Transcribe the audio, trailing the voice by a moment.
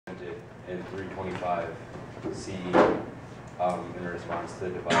in 325 CE in response to the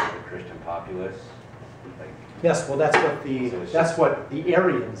divide of the Christian populace? Like, yes, well, that's what the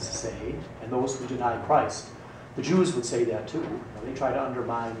Arians say, and those who deny Christ. The Jews would say that too. You know, they try to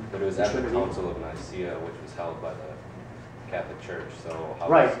undermine the Trinity. But it was at the Council of Nicaea, which was held by the Catholic Church. So how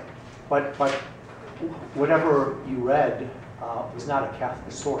right, but whatever you read was not a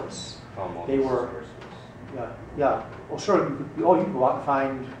Catholic source. They were, yeah. Well, sure. You could go out and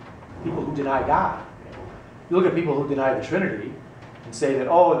find people who deny God. You look at people who deny the Trinity and say that,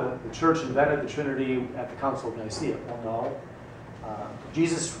 oh, the church invented the Trinity at the Council of Nicaea. Well, no.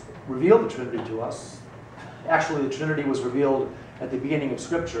 Jesus revealed the Trinity to us. Actually, the Trinity was revealed at the beginning of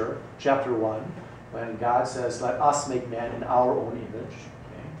Scripture, chapter 1, when God says, let us make man in our own image.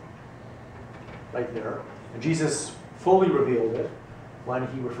 Okay? Right there. And Jesus fully revealed it when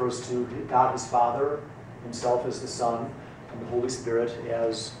he refers to God his Father, himself as the Son, and the Holy Spirit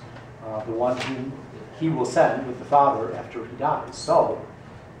as the one whom he will send with the Father after he dies. So,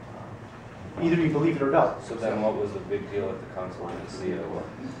 either you believe it or don't. So then what was the big deal at the Council of Nicaea?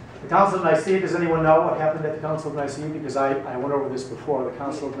 The Council of Nicaea, does anyone know what happened at the Council of Nicaea? Because I went over this before. The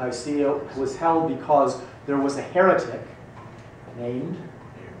Council of Nicaea was held because there was a heretic named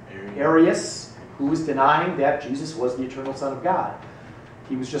Arius who was denying that Jesus was the eternal Son of God.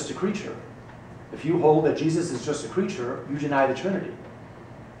 He was just a creature. If you hold that Jesus is just a creature, you deny the Trinity.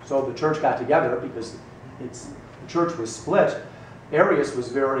 So the church got together because the church was split. Arius was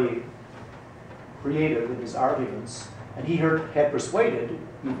very creative in his arguments, and he had persuaded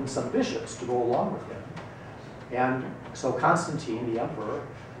even some bishops to go along with him. And so Constantine, the emperor,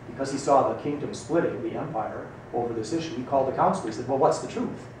 because he saw the kingdom splitting, the empire, over this issue, he called the council. He said, well, what's the truth?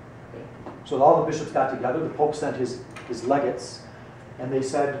 Okay. So all the bishops got together. The Pope sent his legates, and they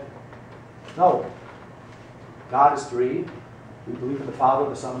said, no, God is three. We believe in the Father,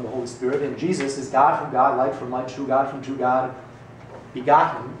 the Son, and the Holy Spirit. And Jesus is God from God, light from light, true God from true God,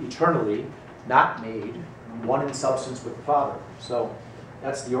 begotten eternally, not made, one in substance with the Father. So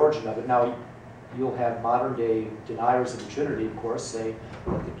that's the origin of it. Now, you'll have modern-day deniers of the Trinity, of course, say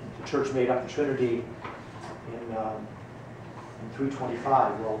that the church made up the Trinity in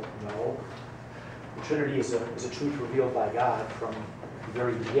 325. Well, no. The Trinity is a truth revealed by God from the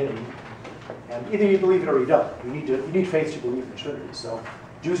very beginning. And either you believe it or you don't. You need faith to believe in the Trinity. So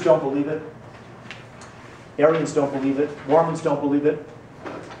Jews don't believe it. Arians don't believe it. Mormons don't believe it.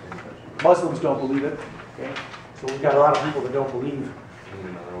 Muslims don't believe it. Okay? So we've got a lot of people that don't believe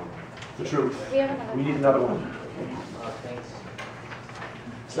the truth. We need another one. Thanks.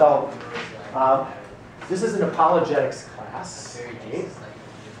 So this is an apologetics class. Okay?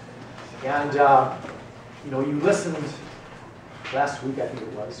 And you listened last week, I think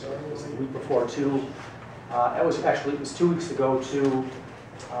it was, or it was the week before, to, it was 2 weeks ago, to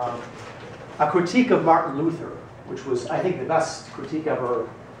a critique of Martin Luther, which was, I think, the best critique that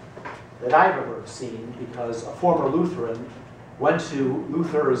I've ever seen, because a former Lutheran went to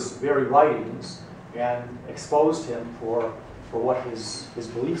Luther's very writings and exposed him for what his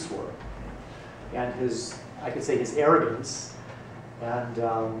beliefs were, and I could say his arrogance, and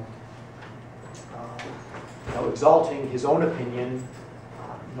exalting his own opinion.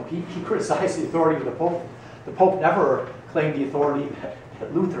 He criticized the authority of the Pope. The Pope never claimed the authority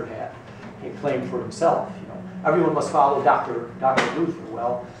that Luther had. He claimed for himself. Everyone must follow Dr. Luther.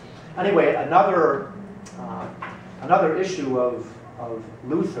 Well, anyway, another issue of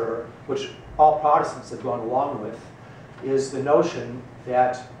Luther, which all Protestants have gone along with, is the notion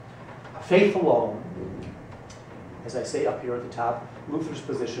that faith alone, as I say up here at the top, Luther's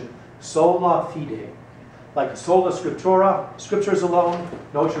position, sola fide. Like sola scriptura, scriptures alone,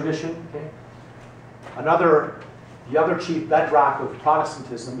 no tradition. Okay? The other chief bedrock of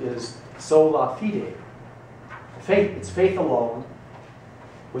Protestantism is sola fide. It's faith alone,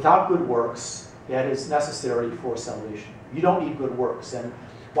 without good works, that is necessary for salvation. You don't need good works. And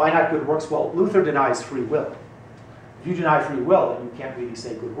why not good works? Well, Luther denies free will. If you deny free will, then you can't really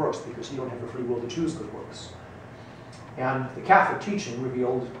say good works, because you don't have the free will to choose good works. And the Catholic teaching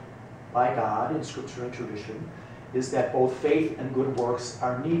revealed by God in Scripture and tradition is that both faith and good works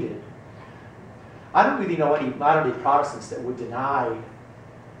are needed. I don't really know any modern-day Protestants that would deny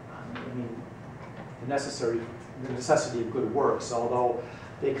the necessity of good works, although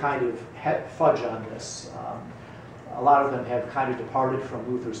they kind of fudge on this. A lot of them have kind of departed from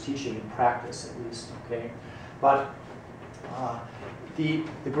Luther's teaching in practice, at least. Okay, but the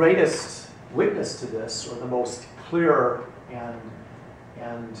greatest witness to this, or the most clear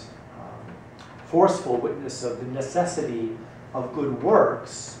and forceful witness of the necessity of good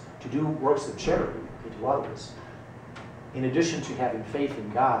works, to do works of charity to others, in addition to having faith in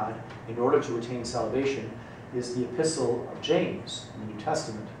God in order to attain salvation, is the Epistle of James in the New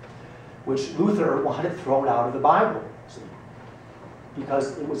Testament, which Luther wanted thrown out of the Bible, see,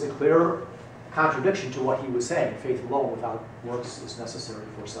 because it was a clear contradiction to what he was saying. Faith alone without works is necessary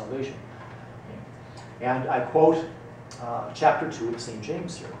for salvation. And I quote chapter 2 of St.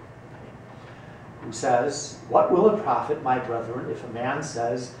 James here, who says, "What will it profit, my brethren, if a man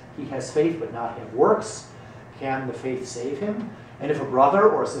says he has faith but not have works? Can the faith save him? And if a brother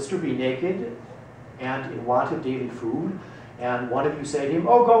or a sister be naked and in want of daily food, and one of you say to him,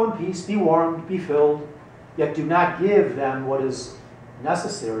 oh, go in peace, be warmed, be filled, yet do not give them what is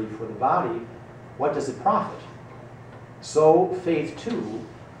necessary for the body, what does it profit? So faith too,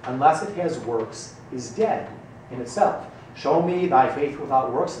 unless it has works, is dead in itself. Show me thy faith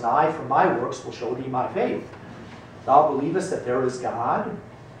without works, and I from my works will show thee my faith. Thou believest that there is God,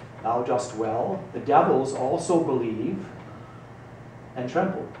 thou dost well. The devils also believe and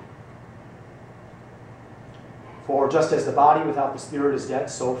tremble. For just as the body without the spirit is dead,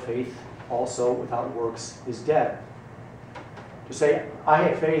 so faith also without works is dead." To say, I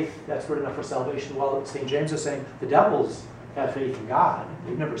have faith, that's good enough for salvation. Well, St. James is saying the devils have faith in God.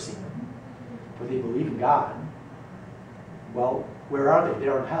 They've never seen him, but they believe in God. Well, where are they?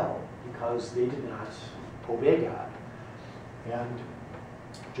 They're in hell because they did not obey God. And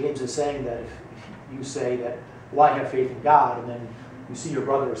James is saying that if you say that, well, I have faith in God, and then you see your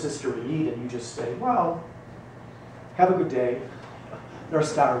brother or sister in need and you just say, well, have a good day. They're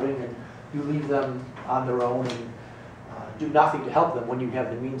starving, and you leave them on their own and do nothing to help them when you have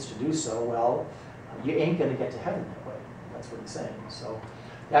the means to do so, well, you ain't going to get to heaven that way. That's what he's saying. So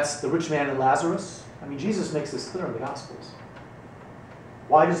that's the rich man and Lazarus. I mean, Jesus makes this clear in the Gospels.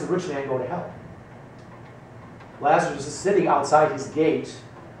 Why does the rich man go to hell? Lazarus is sitting outside his gate.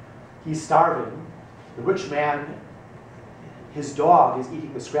 He's starving. The rich man, his dog, is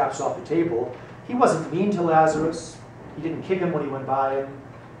eating the scraps off the table. He wasn't mean to Lazarus. He didn't kick him when he went by him.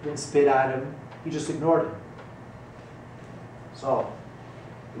 He didn't spit at him. He just ignored him. So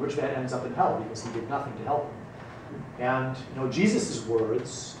the rich man ends up in hell because he did nothing to help him. And Jesus'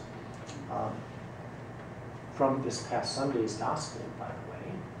 words from this past Sunday's gospel, by the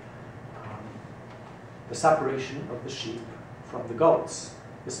way, the separation of the sheep from the goats.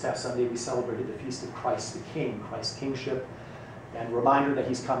 This past Sunday we celebrated the feast of Christ the King, Christ's kingship, and a reminder that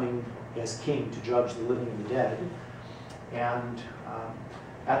he's coming as king to judge the living and the dead. And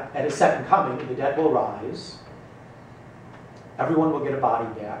at his second coming, the dead will rise. Everyone will get a body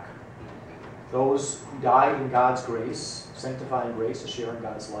back. Those who died in God's grace, sanctifying grace, to share in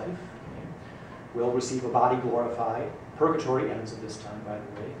God's life, will receive a body glorified. Purgatory ends at this time, by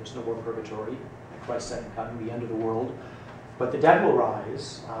the way. There's no more purgatory at Christ's second coming, the end of the world. But the dead will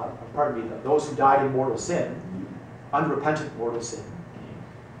rise. Those who died in mortal sin, unrepentant mortal sin,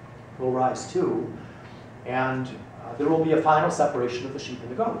 will rise too. And there will be a final separation of the sheep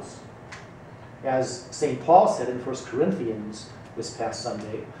and the goats. As St. Paul said in 1 Corinthians this past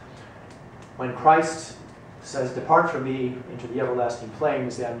Sunday, when Christ says, "Depart from me into the everlasting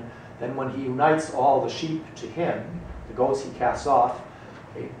flames," then when he unites all the sheep to him, the goats he casts off,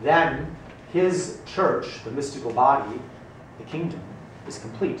 then his church, the mystical body, the kingdom, is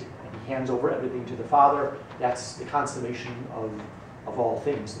complete. And he hands over everything to the Father. That's the consummation of all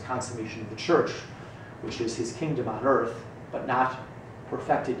things, the consummation of the church, which is his kingdom on earth, but not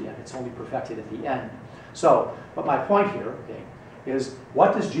perfected yet. It's only perfected at the end. So, but my point here, is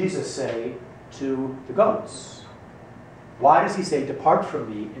what does Jesus say to the goats? Why does he say, "Depart from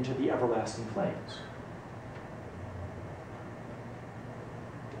me into the everlasting flames"?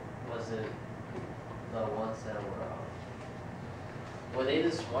 Was it the ones that were they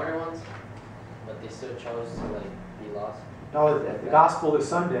the smarter ones, but they still chose to be lost? No, the gospel this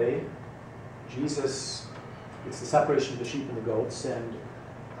Sunday, Jesus, it's the separation of the sheep and the goats, and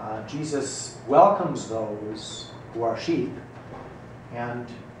Jesus welcomes those who are sheep, and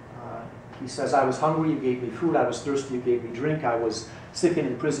he says, "I was hungry, you gave me food. I was thirsty, you gave me drink. I was sick and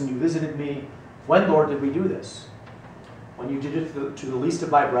in prison, you visited me." When, Lord, did we do this? When you did it to the least of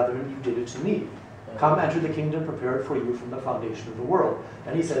my brethren, you did it to me. Come, enter the kingdom prepared for you from the foundation of the world.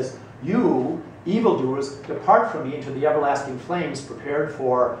 And he says, "You, evildoers, depart from me into the everlasting flames prepared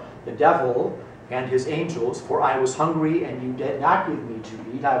for the devil and his angels. For I was hungry, and you did not give me to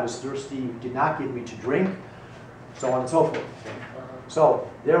eat. I was thirsty, you did not give me to drink," so on and so forth. So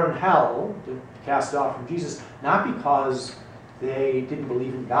they're in hell, cast off from Jesus, not because they didn't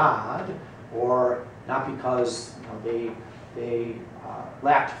believe in God, or not because they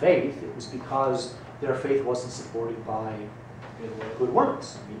lacked faith. It was because their faith wasn't supported by good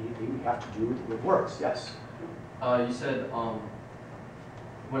works. I mean, you have to do the good works, yes. You said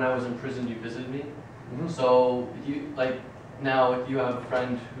when I was in prison, you visited me. Mhm. So you now, if you have a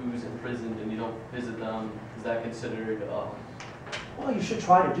friend who's imprisoned and you don't visit them, is that considered? Well, you should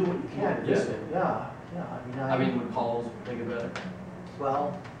try to do what you can to Yeah. visit. Yeah, yeah. I mean, would Paul's make it better?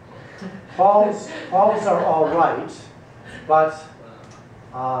 Well, Paul's are all right, but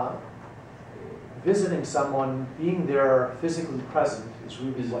visiting someone, being there physically present, is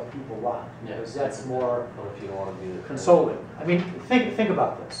really what people want, Yeah. because that's more But if you don't want to be the consoling. I mean, think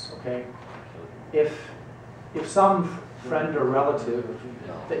about this, okay? If some friend or relative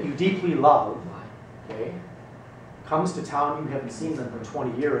that you deeply love, okay, comes to town, you haven't seen them for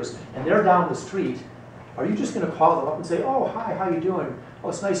 20 years, and they're down the street, are you just going to call them up and say, "Oh, hi, how you doing? Oh,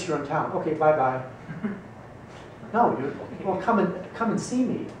 it's nice you're in town. Okay, bye-bye." No, well, come and see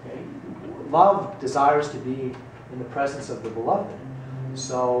me. Okay? Love desires to be in the presence of the beloved.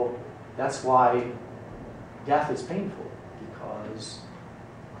 So that's why death is painful, because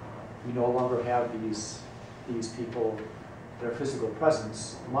we no longer have these people, their physical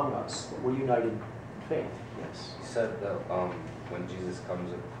presence among us, but we're united in faith. Yes. You said that when Jesus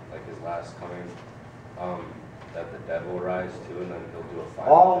comes, like his last coming, that the dead will rise too, and then he'll do a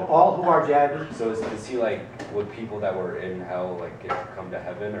final judgment. All who are dead. So is he like, would people that were in hell like get to come to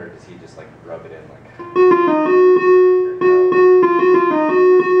heaven, or does he just like rub it in like?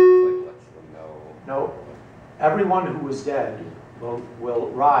 Like lets them know. No, everyone who is dead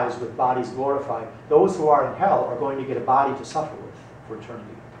will rise with bodies glorified. Those who are in hell are going to get a body to suffer with for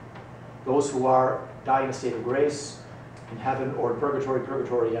eternity. Those who are dying in a state of grace in heaven or in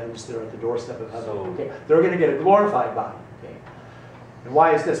purgatory ends, they're at the doorstep of heaven. So, okay, they're going to get a glorified body. Okay, and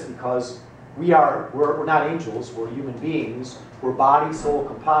why is this? Because we're not angels. We're human beings. We're body soul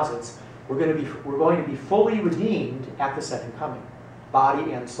composites. We're going to be fully redeemed at the second coming,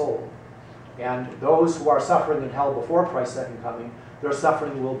 body and soul. And those who are suffering in hell before Christ's second coming, their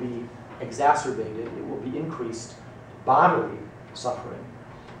suffering will be exacerbated. It will be increased bodily suffering,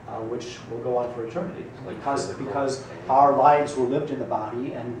 which will go on for eternity. Because our lives were lived in the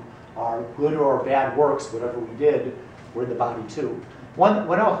body, and our good or bad works, whatever we did, were in the body too.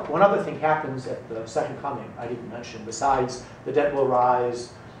 One other thing happens at the second coming I didn't mention. Besides the dead will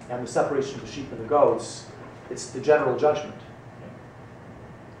rise and the separation of the sheep and the goats, it's the general judgment.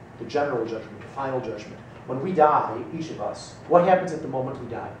 The general judgment, the final judgment. When we die, each of us, what happens at the moment we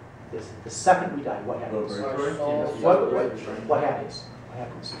die? The second we die, what happens? What happens? What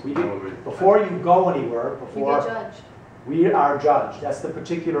happens? Before you go anywhere, You get judged. we are judged. That's the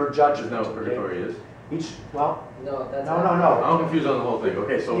particular judgment. Isn't that what purgatory is? Well, No, that's no. I'm confused on the whole thing.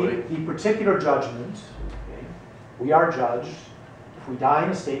 Okay, so The particular judgment, okay, we are judged. If we die in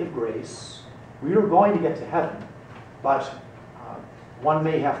a state of grace, we are going to get to heaven, but one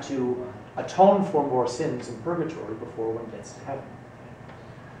may have to atone for more sins in purgatory before one gets to heaven.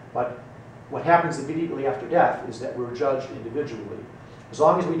 But what happens immediately after death is that we're judged individually. As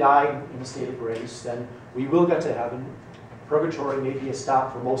long as we die in a state of grace, then we will get to heaven. Purgatory may be a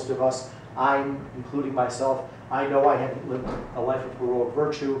stop for most of us. Including myself, I know I haven't lived a life of heroic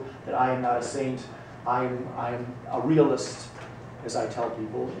virtue, that I am not a saint. I'm a realist, as I tell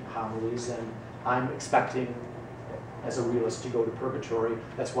people in homilies, and I'm expecting, as a realist, to go to purgatory.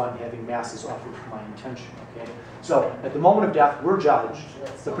 That's why I'm having masses offered for my intention. Okay. So at the moment of death, we're judged.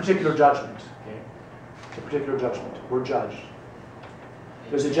 The particular judgment. Okay. The particular judgment. We're judged.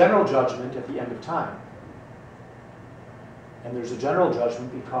 There's a general judgment at the end of time. And there's a general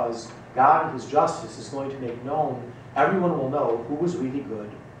judgment because God in his justice is going to make known, everyone will know who was really good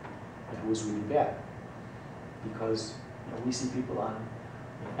and who was really bad. Because we see people on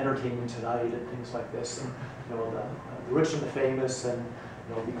Entertainment Tonight and things like this, and the rich and the famous, and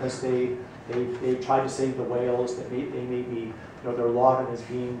because they tried to save the whales, that they may be they're lauded as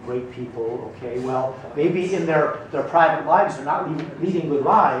being great people. Okay, well maybe in their private lives they're not leading good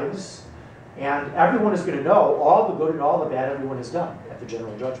lives, and everyone is going to know all the good and all the bad everyone has done at the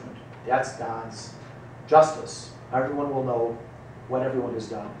general judgment. That's God's justice. Everyone will know what everyone has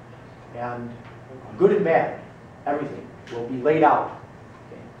done, and good and bad, everything will be laid out.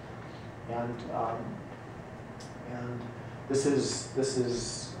 Okay. And this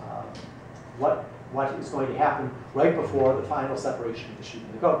is what is going to happen right before the final separation of the sheep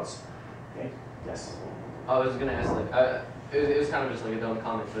and the goats. Okay. Yes. I was gonna ask it was kind of just like a dumb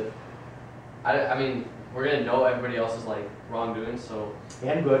comment, but I mean we're gonna know everybody else's like wrongdoing, so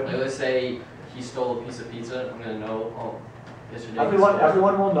And good. like, let's say he stole a piece of pizza, I'm gonna know. Oh, yesterday.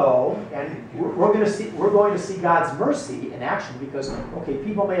 Everyone will know, and we're going to see God's mercy in action because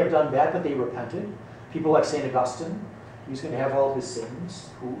people may have done bad, but they repented. People like St. Augustine, he's going to have all his sins,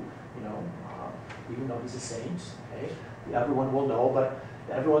 who even though he's a saint. Okay? Everyone will know, but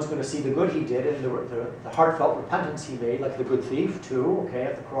everyone's going to see the good he did and the heartfelt repentance he made, like the good thief too, okay,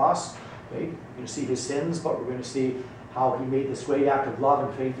 at the cross. Okay? We're going to see his sins, but we're going to see how he made this great act of love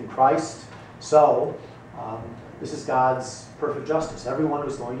and faith in Christ. So, this is God's perfect justice. Everyone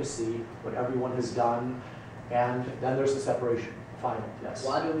is going to see what everyone has done, and then there's the separation, final, yes.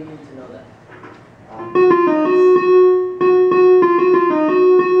 Why do we need to know that?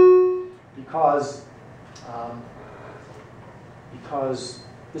 Because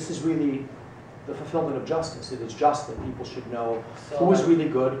this is really the fulfillment of justice. It is just that people should know So, who is really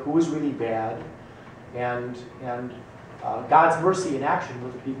good, who is really bad, and God's mercy in action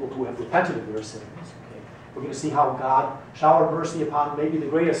with the people who have repented of their sins. Okay? We're going to see how God showered mercy upon maybe the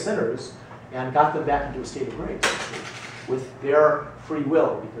greatest sinners and got them back into a state of grace, okay, with their free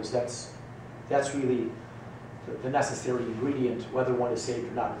will, because that's really the necessary ingredient, whether one is saved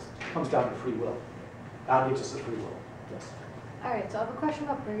or not. It comes down to free will. God gives us a free will. Yes. All right, so I have a question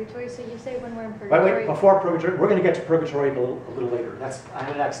about purgatory. So you say when we're in purgatory. Wait, before purgatory, we're going to get to purgatory a little later. That's on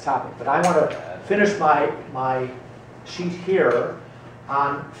the next topic. But I want to finish my sheet here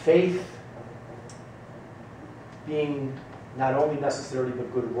on faith being not only necessary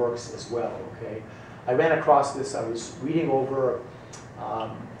but good works as well. Okay, I ran across this. I was reading over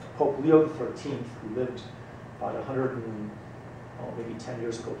Pope Leo XIII, who lived about 100 and maybe 10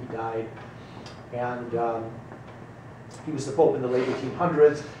 years ago. He died, and he was the Pope in the late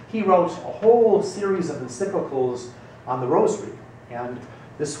 1800s. He wrote a whole series of encyclicals on the Rosary, and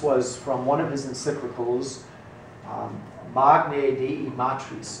this was from one of his encyclicals, Magnae Dei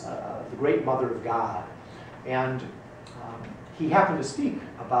Matris, the Great Mother of God. And he happened to speak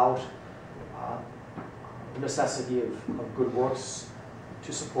about the necessity of good works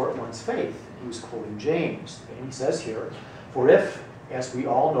to support one's faith. He was quoting James, and he says here, "For if, as we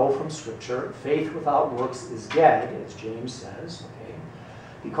all know from Scripture, faith without works is dead," as James says, okay,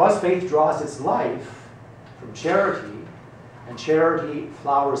 "because faith draws its life from charity, and charity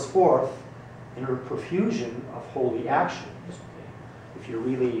flowers forth in a profusion of holy actions." Okay? If you're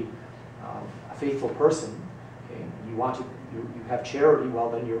really a faithful person, okay, and you have charity, well,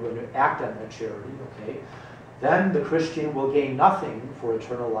 then you're going to act on that charity, okay? Then the Christian will gain nothing for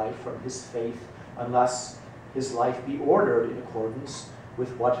eternal life from his faith unless his life be ordered in accordance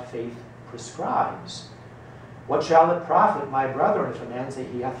with what faith prescribes. "What shall it profit, my brethren, if a man say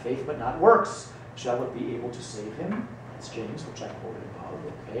he hath faith but not works? Shall it be able to save him?" That's James, which I quoted above,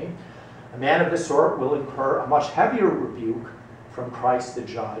 okay? "A man of this sort will incur a much heavier rebuke from Christ the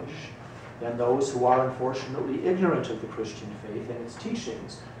judge than those who are unfortunately ignorant of the Christian faith and its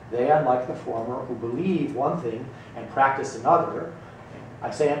teachings. They, unlike the former, who believe one thing and practice another," I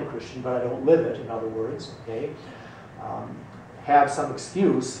say I'm a Christian, but I don't live it, in other words, okay, "have some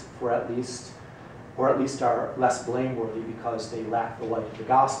excuse or at least are less blameworthy because they lack the light of the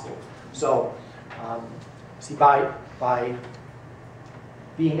gospel." So, see, by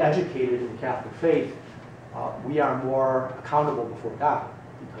being educated in the Catholic faith, we are more accountable before God,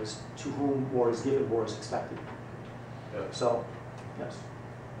 because to whom more is given, more is expected. Yeah. So, yes.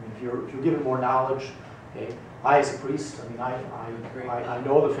 I mean, if you're given more knowledge, okay. I, as a priest, I mean, I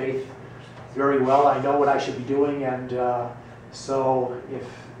know the faith very well. I know what I should be doing, and so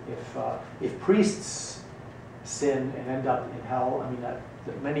if priests sin and end up in hell, I mean, that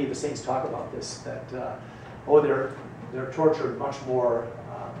many of the saints talk about this. That they're tortured much more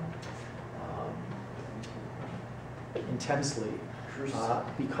intensely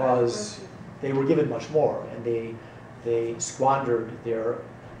because they were given much more, and they squandered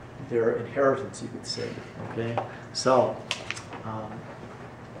their inheritance, you could say. Okay, so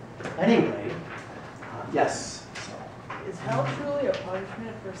anyway, yes. So. Is hell truly a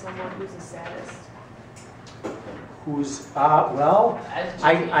punishment for someone who's a sadist? Who's well?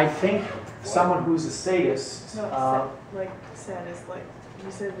 I think someone who's a sadist. No, like sadist, like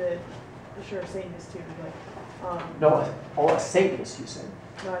you said that. Sure, Satanist too. Like a Satanist, you said.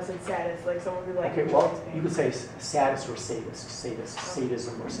 No, I said sadist, like someone who like. Okay, well, you could say sadist or sadist,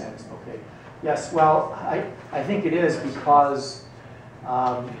 sadism or sadist. Okay, yes. Well, I think it is because.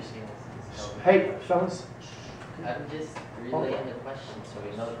 Hey, fellas. I'm just relaying the question so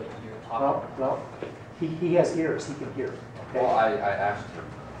we know what you're talking about. Well, he has ears. He can hear. Okay. Well, I asked him.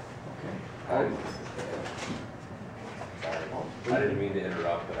 Okay. I didn't mean to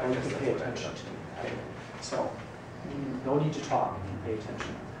interrupt, but I You guess can that's pay what I attention ended to. Okay. So, no need to talk. Pay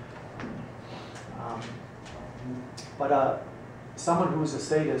attention. But someone who's a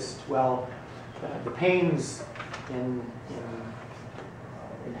sadist, well, the pains in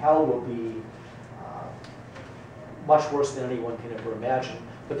hell will be much worse than anyone can ever imagine.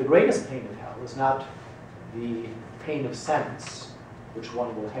 But the greatest pain of hell is not the pain of sense, which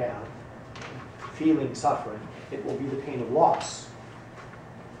one will have, feeling suffering. It will be the pain of loss,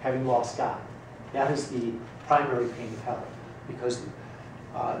 having lost God. That is the primary pain of hell. Because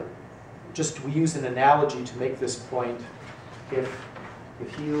just we use an analogy to make this point.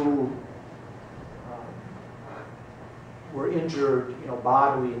 If you were injured,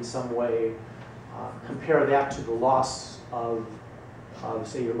 bodily in some way, compare that to the loss of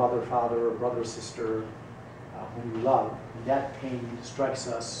say, your mother, father, or brother, sister, whom you love. That pain strikes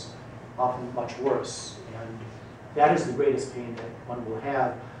us often much worse. And that is the greatest pain that one will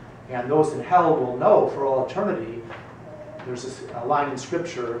have. And those in hell will know for all eternity. There's a line in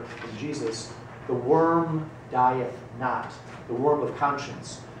Scripture from Jesus, the worm dieth not, the worm of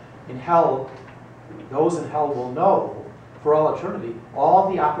conscience. In hell, those in hell will know for all eternity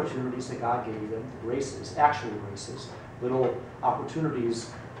all the opportunities that God gave them, graces, actual graces, little opportunities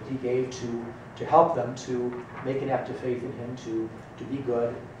that he gave to help them to make an act of faith in him, to be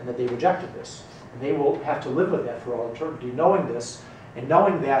good, and that they rejected this. And they will have to live with that for all eternity, knowing this, and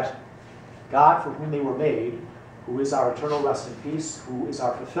knowing that God for whom they were made, who is our eternal rest and peace, who is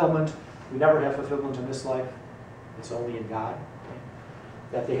our fulfillment. We never have fulfillment in this life. It's only in God. Okay?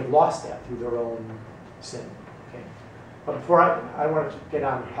 That they have lost that through their own sin. Okay? But before I want to get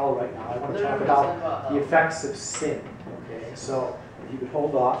on hell right now, I want to talk about the effects of sin. Okay? So if you could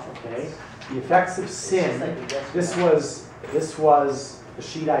hold off, okay? The effects of sin. This was the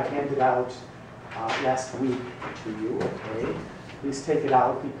sheet I handed out last week to you. Okay? Please take it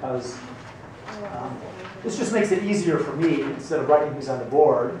out because this just makes it easier for me, instead of writing these on the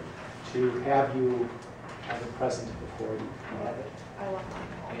board, to have you have it present before you have it.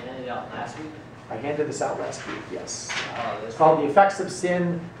 You handed it out last week? I handed this out last week, yes. Oh, It's called The Effects of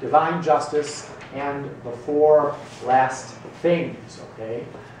Sin, Divine Justice, and the Four Last Things, okay?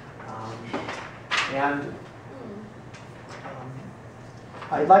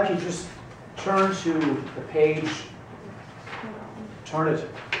 I'd like you to just turn to the page, turn it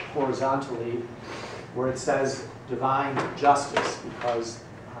horizontally, where it says divine justice, because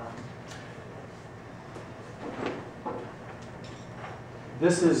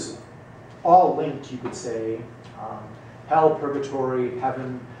this is all linked, you could say, hell, purgatory,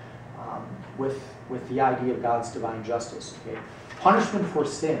 heaven, with the idea of God's divine justice. Okay? Punishment for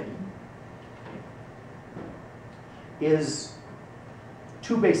sin is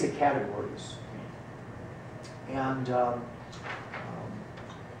two basic categories. And let me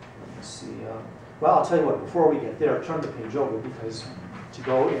see. Well, I'll tell you what, before we get there, turn the page over, because to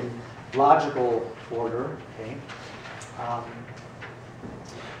go in logical order, okay,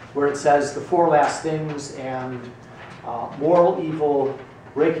 where it says the four last things and moral evil,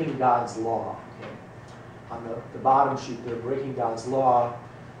 breaking God's law. Okay. On the bottom sheet there, breaking God's law,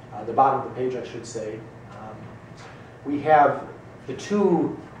 the bottom of the page I should say, we have the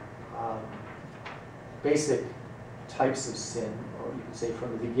two basic types of sin, or you could say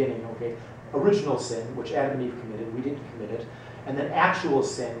from the beginning, okay? Original sin, which Adam and Eve committed, we didn't commit it, and then actual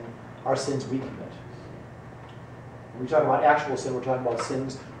sin are sins we commit. When we talk about actual sin, we're talking about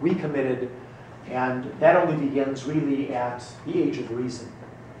sins we committed, and that only begins really at the age of reason.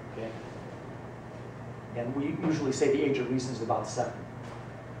 Okay? And we usually say the age of reason is about 7.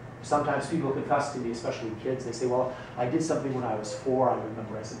 Sometimes people confess to me, especially kids, they say, well, I did something when I was 4, I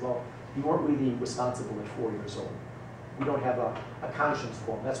remember. I said, well, you weren't really responsible at 4 years old. We don't have a conscience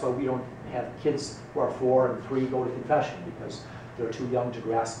form. That's why we don't have kids who are 4 and 3 go to confession, because they're too young to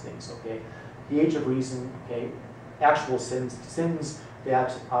grasp things, okay? The age of reason, okay? Actual sins, sins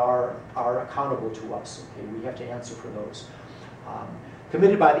that are accountable to us, okay? We have to answer for those.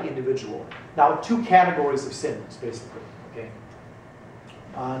 Committed by the individual. Now, 2 categories of sins, basically, okay?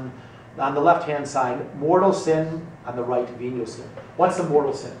 On the left-hand side, mortal sin. On the right, venial sin. What's a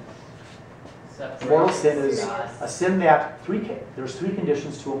mortal sin? Mortal sin is a sin that there's 3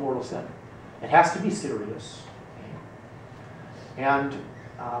 conditions to a mortal sin. It has to be serious, okay? And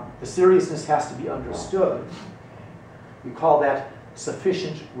the seriousness has to be understood. We call that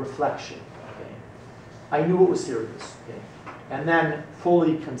sufficient reflection. Okay? I knew it was serious, okay? And then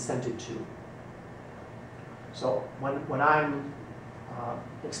fully consented to. So when I'm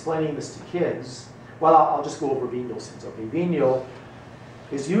explaining this to kids, well, I'll just go over venial sins. Okay, venial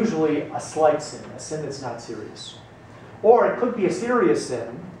is usually a slight sin, a sin that's not serious. Or it could be a serious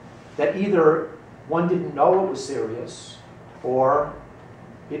sin that either one didn't know it was serious, or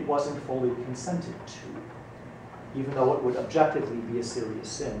it wasn't fully consented to, even though it would objectively be a serious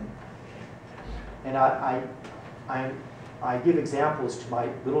sin. And I give examples to my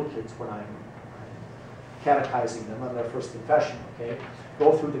little kids when I'm catechizing them on their first confession, okay?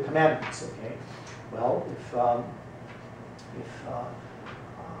 go through the commandments, okay? Well, if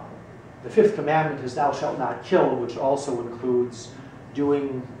the fifth commandment is thou shalt not kill, which also includes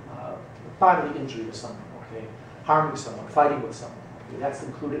doing bodily injury to someone, okay? Harming someone, fighting with someone. Okay? That's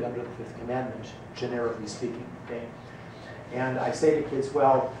included under the fifth commandment, generically speaking, okay? And I say to kids,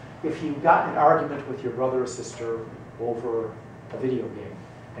 well, if you got in an argument with your brother or sister over a video game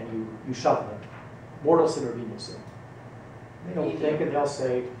and you shove them, mortal sin or venial sin? They don't think, and they'll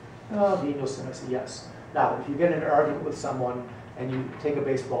say, oh, venial sin. I say, yes. Now, if you get in an argument with someone and you take a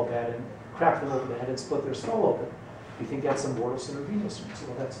baseball bat and crack them over the head and split their skull open, you think that's a mortal sin or venial sin? You say,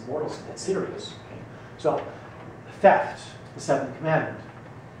 well, that's a mortal sin. That's serious. Okay? So, theft, the seventh commandment.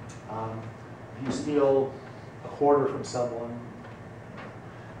 If you steal a quarter from someone,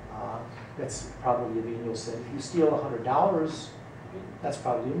 that's probably a venial sin. If you steal $100, that's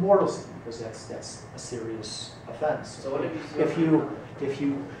probably a mortal sin because that's a serious offense. So what if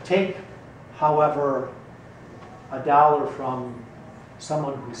you take, however, $1 from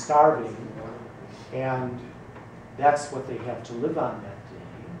someone who's starving, and that's what they have to live on that day,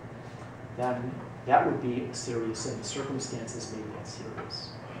 then that would be a serious sin. The circumstances make that serious.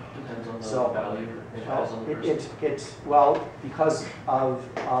 Depends on the So, value. It depends on the person. well, because of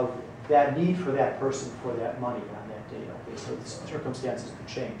that need for that person for that money on that day. Okay, so the circumstances could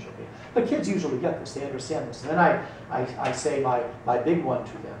change. Okay, but kids usually get this; they understand this. And then I say my big one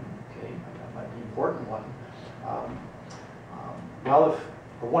to them. Okay, my important one.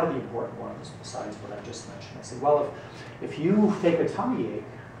 Or one of the important ones besides what I just mentioned. I say, well, if you take a tummy ache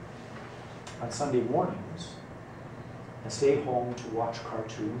on Sunday mornings and stay home to watch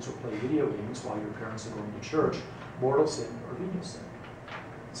cartoons or play video games while your parents are going to church, mortal sin or venial sin?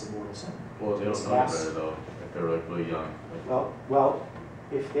 It's a mortal sin. Well, they don't know any better though, if they're like really young. Well,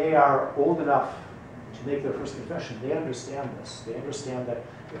 if they are old enough to make their first confession, they understand this. They understand that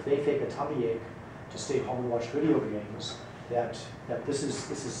if they take a tummy ache to stay home and watch video games, that this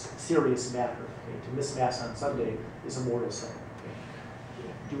is a serious matter. Okay? To miss Mass on Sunday is a mortal sin.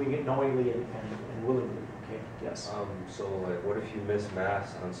 Okay? Doing it knowingly and willingly. Okay? Yes. So like, what if you miss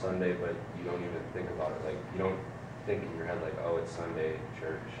Mass on Sunday, but you don't even think about it? Like, you don't think in your head like, oh, it's Sunday,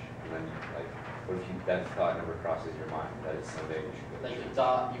 church, and then like, what if that thought never crosses your mind that it's Sunday, you should go to Like church? you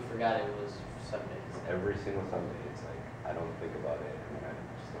thought you forgot it was Sunday. Every single Sunday, it's like, I don't think about it, and I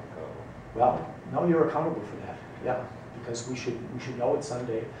just don't go. Well, no, you're accountable for that. Yeah, because we should know it's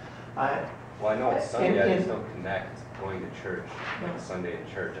Sunday. Well, I know it's Sunday, I and- just don't connect going to church, like Sunday in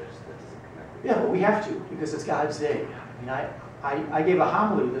church, that doesn't connect with Yeah, but we have to, because it's God's day. I mean, I gave a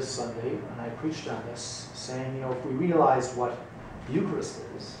homily this Sunday, and I preached on this, saying, you know, if we realized what the Eucharist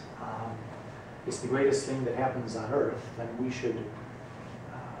is, it's the greatest thing that happens on earth, then we should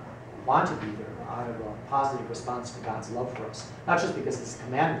want to be there out of a positive response to God's love for us. Not just because it's a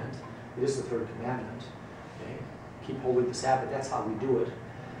commandment, it is the third commandment. Okay? Keep holy the Sabbath, that's how we do it.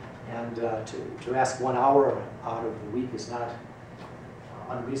 And to ask 1 hour out of the week is not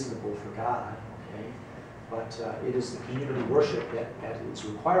unreasonable for God. Okay? But it is the community worship that is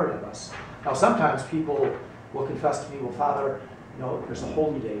required of us. Now, sometimes people will confess to me, well, Father, you know, there's a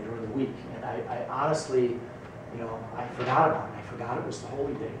holy day during the week, and I honestly, you know, I forgot about it. I forgot it was the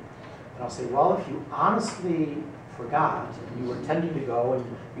holy day. And I'll say, well, if you honestly forgot, and you were intending to go, and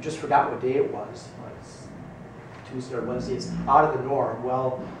you just forgot what day it was, like Tuesday or Wednesday, it's out of the norm,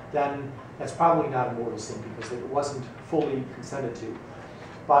 well, then that's probably not a mortal sin, because it wasn't fully consented to.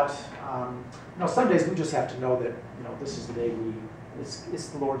 But you know, Sundays we just have to know that, you know, this is the day it's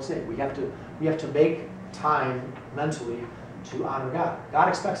the Lord's day. We have to make time mentally to honor God. God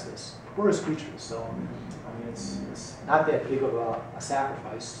expects this. We're His creatures, so I mean, it's not that big of a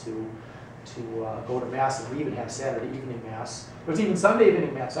sacrifice to go to Mass, and we even have Saturday evening Mass. There's even Sunday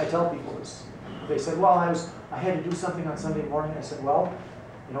evening Mass. I tell people this. They said, well, I had to do something on Sunday morning. I said, well,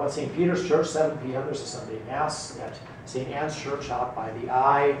 you know, at St. Peter's Church, 7 p.m., there's a Sunday Mass. At St. Anne's Church out by the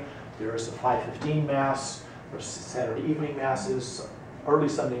Eye, there's a 5:15 Mass. There's Saturday evening Masses, early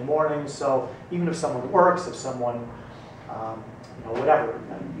Sunday morning. So even if someone works, if someone, you know, whatever,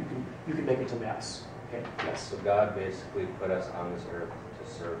 you can make it to Mass. Okay? Yes. So God basically put us on this earth to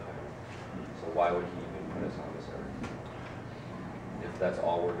serve Him. So why would He even put us on this earth? If that's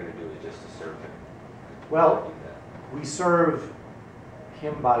all we're going to do is just to serve Him. Well, Why do that? we serve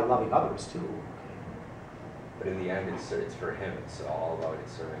Him by loving others too. But in the end, it's for Him. It's all about it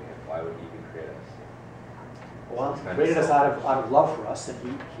serving Him. Why would He even create us? Well, He created us out of love for us, and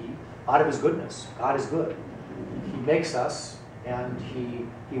he out of His goodness. God is good. He makes us, and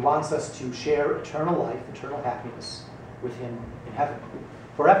He wants us to share eternal life, eternal happiness with Him in heaven,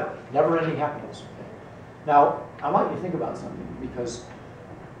 forever, never-ending happiness. Now, I want you to think about something, because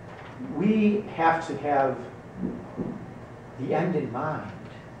we have to have the end in mind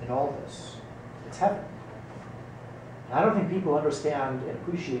in all this. It's heaven. And I don't think people understand and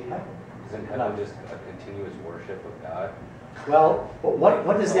appreciate heaven. Isn't heaven just a continuous worship of God? Well, but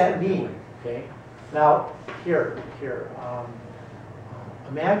what does that mean? Okay. Now, here.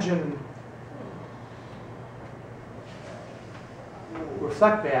 Imagine.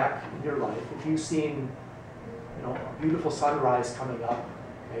 Reflect back in your life. If you've seen, a beautiful sunrise coming up,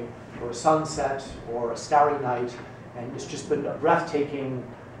 okay, or a sunset, or a starry night, and it's just been a breathtaking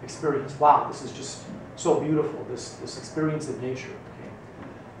experience. Wow, this is just so beautiful. This experience of nature. Okay,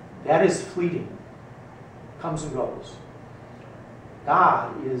 that is fleeting. Comes and goes.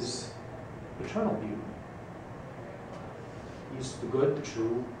 God is eternal beauty. He's the good, the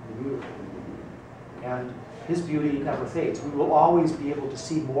true, the beautiful. And His beauty never fades. We will always be able to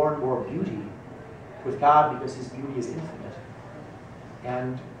see more and more beauty with God because His beauty is infinite.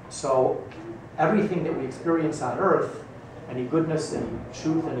 And so everything that we experience on earth, any goodness, any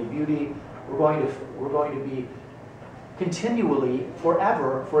truth, any beauty, we're going to be continually,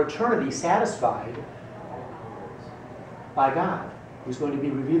 forever, for eternity, satisfied by God, who's going to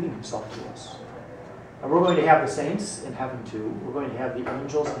be revealing Himself to us. And we're going to have the saints in heaven too. We're going to have the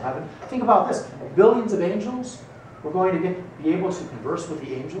angels in heaven. Think about this. Billions of angels. We're going to be able to converse with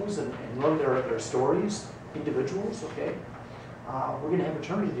the angels and learn their stories, individuals, okay? We're going to have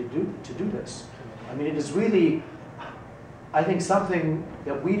eternity to do this. I mean, it is really, I think, something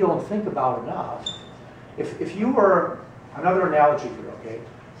that we don't think about enough. If you were, another analogy here, okay?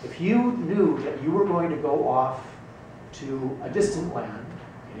 If you knew that you were going to go off to a distant land,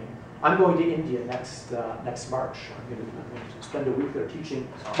 I'm going to India next March. I'm going to spend a week there teaching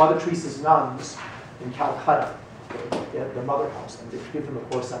Mother Teresa's nuns in Calcutta, at the Mother House, and give them a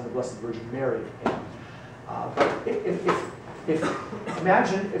course on the Blessed Virgin Mary. But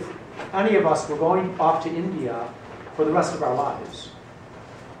imagine if any of us were going off to India for the rest of our lives.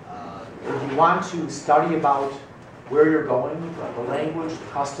 Would you want to study about where you're going, the language, the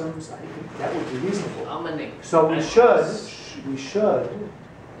customs? I think that would be reasonable. So we should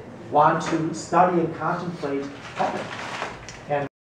want to study and contemplate heaven.